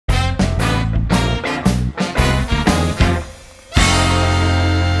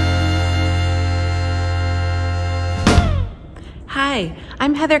Hi,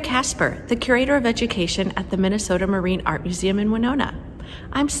 I'm Heather Casper, the Curator of Education at the Minnesota Marine Art Museum in Winona.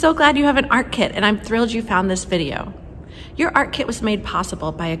 I'm so glad you have an art kit, and I'm thrilled you found this video. Your art kit was made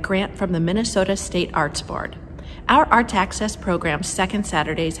possible by a grant from the Minnesota State Arts Board. Our Art Access program, Second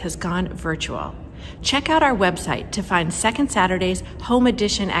Saturdays, has gone virtual. Check out our website to find Second Saturday's home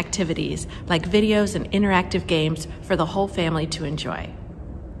edition activities like videos and interactive games for the whole family to enjoy.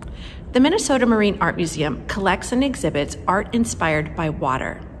 The Minnesota Marine Art Museum collects and exhibits art inspired by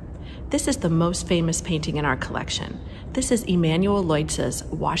water. This is the most famous painting in our collection. This is Emanuel Leutze's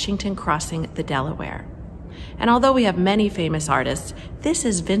Washington Crossing the Delaware. And although we have many famous artists, this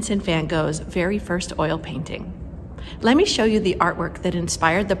is Vincent van Gogh's very first oil painting. Let me show you the artwork that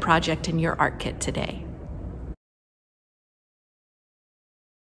inspired the project in your art kit today.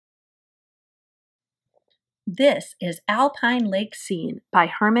 This is Alpine Lake Scene by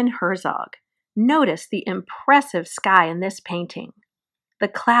Hermann Herzog. Notice the impressive sky in this painting. The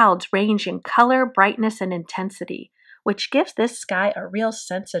clouds range in color, brightness, and intensity, which gives this sky a real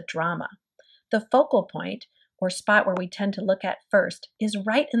sense of drama. The focal point, or spot where we tend to look at first, is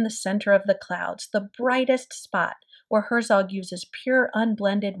right in the center of the clouds, the brightest spot, where Herzog uses pure,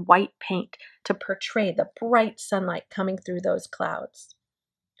 unblended white paint to portray the bright sunlight coming through those clouds.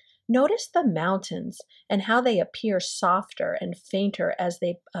 Notice the mountains and how they appear softer and fainter as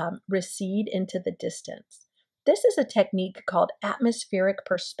they recede into the distance. This is a technique called atmospheric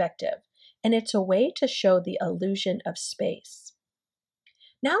perspective, and it's a way to show the illusion of space.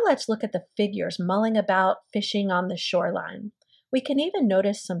 Now let's look at the figures mulling about, fishing on the shoreline. We can even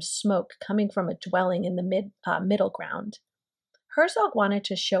notice some smoke coming from a dwelling in the middle ground. Herzog wanted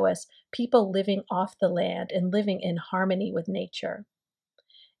to show us people living off the land and living in harmony with nature.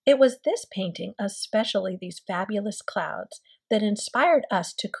 It was this painting, especially these fabulous clouds, that inspired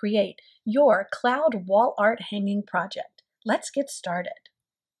us to create your cloud wall art hanging project. Let's get started.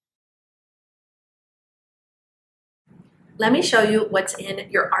 Let me show you what's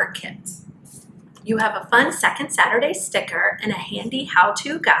in your art kit. You have a fun Second Saturday sticker and a handy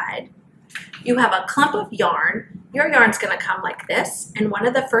how-to guide. You have a clump of yarn. Your yarn's going to come like this, and one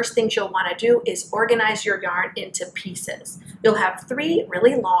of the first things you'll want to do is organize your yarn into pieces. You'll have 3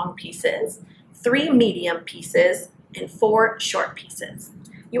 really long pieces, 3 medium pieces, and 4 short pieces.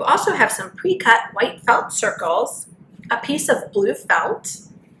 You also have some pre-cut white felt circles, a piece of blue felt,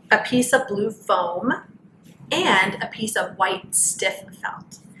 a piece of blue foam, and a piece of white stiff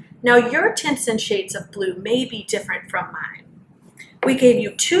felt. Now your tints and shades of blue may be different from mine. We gave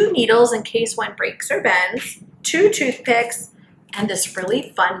you 2 needles in case one breaks or bends, 2 toothpicks, and this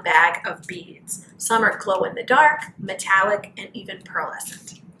really fun bag of beads. Some are glow-in-the-dark, metallic, and even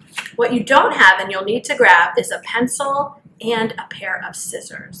pearlescent. What you don't have and you'll need to grab is a pencil and a pair of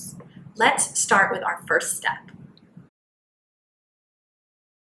scissors. Let's start with our first step.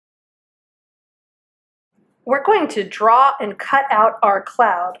 We're going to draw and cut out our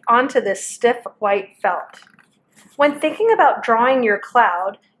cloud onto this stiff white felt. When thinking about drawing your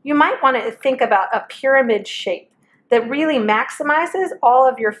cloud, you might want to think about a pyramid shape that really maximizes all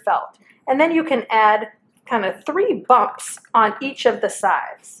of your felt. And then you can add kind of 3 bumps on each of the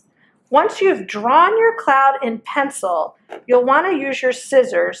sides. Once you've drawn your cloud in pencil, you'll want to use your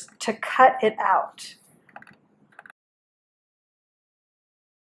scissors to cut it out.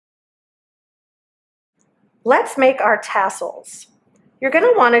 Let's make our tassels. You're going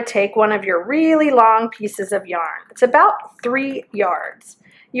to want to take one of your really long pieces of yarn. It's about 3 yards.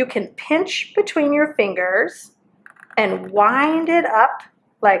 You can pinch between your fingers and wind it up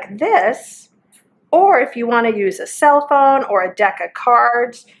like this, or if you want to use a cell phone or a deck of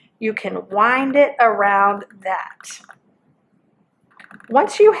cards, you can wind it around that.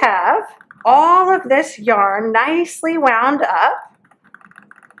 Once you have all of this yarn nicely wound up,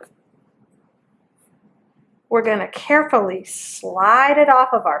 we're going to carefully slide it off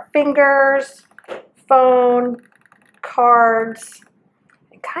of our fingers, phone, cards,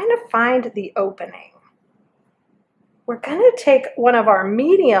 and kind of find the opening. We're going to take one of our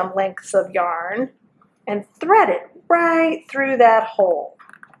medium lengths of yarn and thread it right through that hole.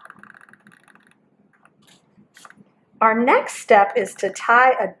 Our next step is to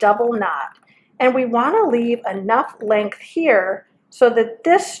tie a double knot, and we want to leave enough length here so that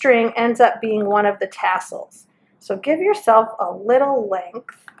this string ends up being one of the tassels. So give yourself a little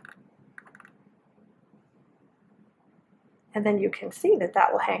length, and then you can see that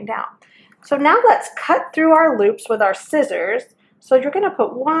that will hang down. So now let's cut through our loops with our scissors. So you're going to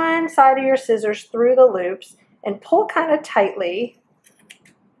put one side of your scissors through the loops and pull kind of tightly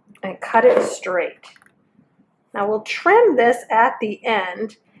and cut it straight. Now we'll trim this at the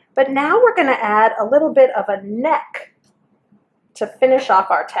end, but now we're going to add a little bit of a neck to finish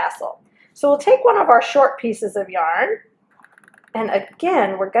off our tassel. So we'll take one of our short pieces of yarn, and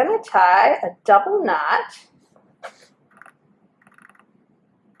again, we're going to tie a double knot.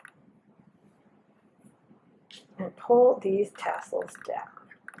 And pull these tassels down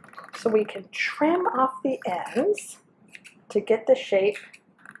so we can trim off the ends to get the shape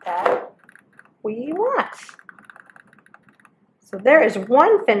that we want. So there is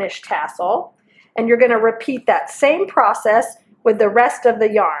one finished tassel, and you're going to repeat that same process with the rest of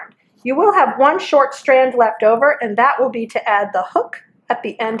the yarn. You will have one short strand left over, and that will be to add the hook at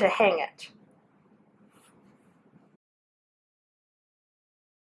the end to hang it.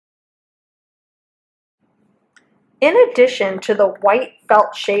 In addition to the white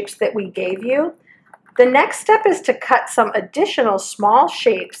felt shapes that we gave you, the next step is to cut some additional small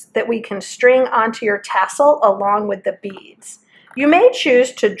shapes that we can string onto your tassel along with the beads. You may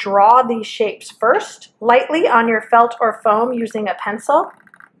choose to draw these shapes first, lightly on your felt or foam using a pencil,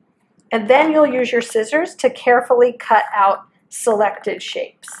 and then you'll use your scissors to carefully cut out selected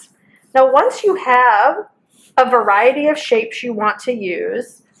shapes. Now, once you have a variety of shapes you want to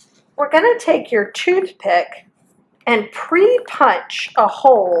use, we're going to take your toothpick and pre-punch a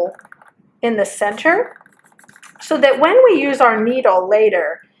hole in the center so that when we use our needle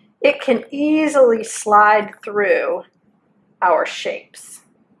later, it can easily slide through our shapes.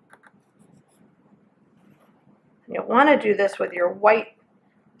 You'll want to do this with your white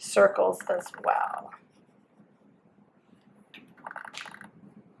circles as well.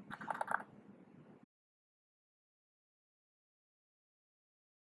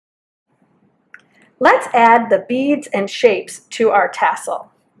 Let's add the beads and shapes to our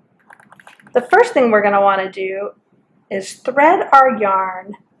tassel. The first thing we're going to want to do is thread our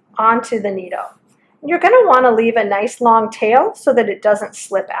yarn onto the needle. You're going to want to leave a nice long tail so that it doesn't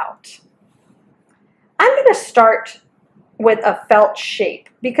slip out. I'm going to start with a felt shape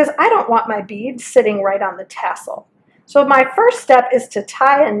because I don't want my beads sitting right on the tassel. So my first step is to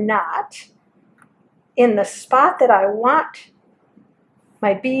tie a knot in the spot that I want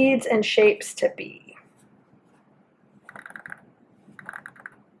my beads and shapes to be.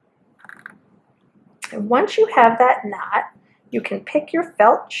 And once you have that knot, you can pick your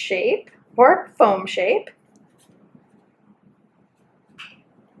felt shape or foam shape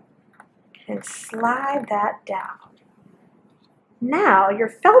and slide that down. Now your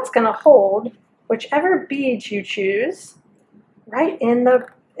felt's going to hold whichever beads you choose right in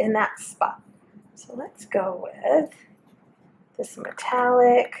that spot. So let's go with this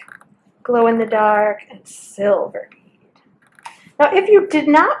metallic, glow-in-the-dark, and silver bead. Now, if you did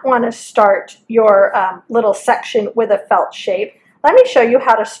not want to start your little section with a felt shape, let me show you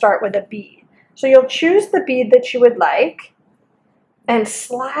how to start with a bead. So you'll choose the bead that you would like and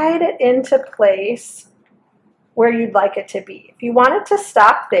slide it into place where you'd like it to be. If you want it to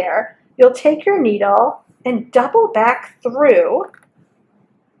stop there, you'll take your needle and double back through.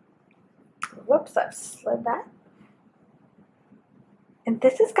 Whoops, I've slid that. And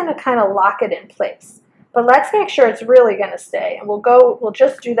this is going to kind of lock it in place. But let's make sure it's really going to stay. And we'll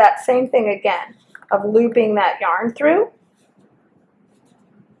just do that same thing again of looping that yarn through.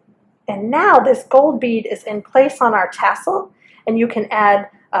 And now this gold bead is in place on our tassel, and you can add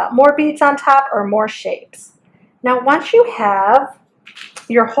more beads on top or more shapes. Now, once you have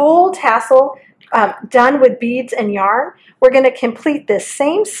your whole tassel done with beads and yarn, we're going to complete this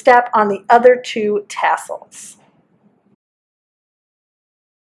same step on the other two tassels.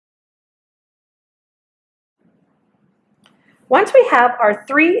 Once we have our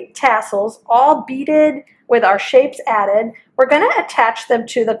 3 tassels all beaded with our shapes added, we're going to attach them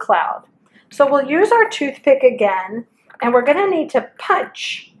to the cloud. So we'll use our toothpick again, and we're going to need to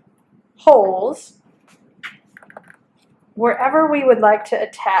punch holes wherever we would like to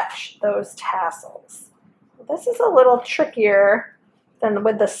attach those tassels. This is a little trickier than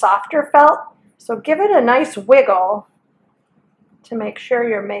with the softer felt, so give it a nice wiggle to make sure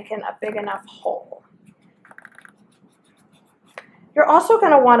you're making a big enough hole. You're also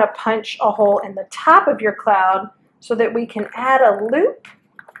going to want to punch a hole in the top of your cloud so that we can add a loop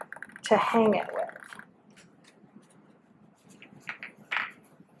to hang it with.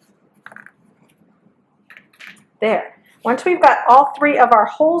 There. Once we've got all 3 of our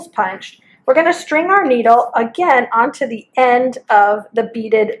holes punched, we're going to string our needle again onto the end of the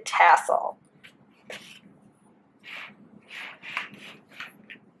beaded tassel.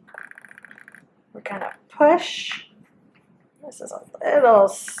 We're going to push. This is a little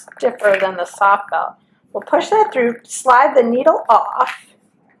stiffer than the soft felt. We'll push that through, slide the needle off,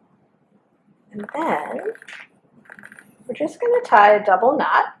 and then we're just going to tie a double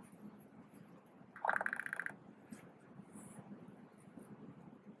knot.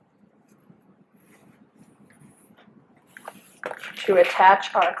 to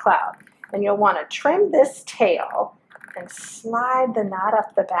attach our cloud. And you'll want to trim this tail and slide the knot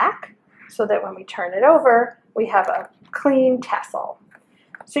up the back so that when we turn it over, we have a clean tassel.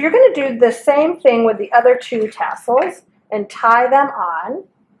 So you're going to do the same thing with the other two tassels and tie them on.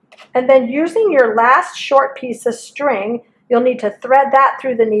 And then using your last short piece of string, you'll need to thread that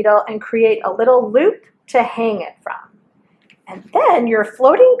through the needle and create a little loop to hang it from. And then your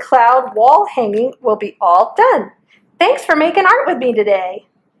floating cloud wall hanging will be all done. Thanks for making art with me today.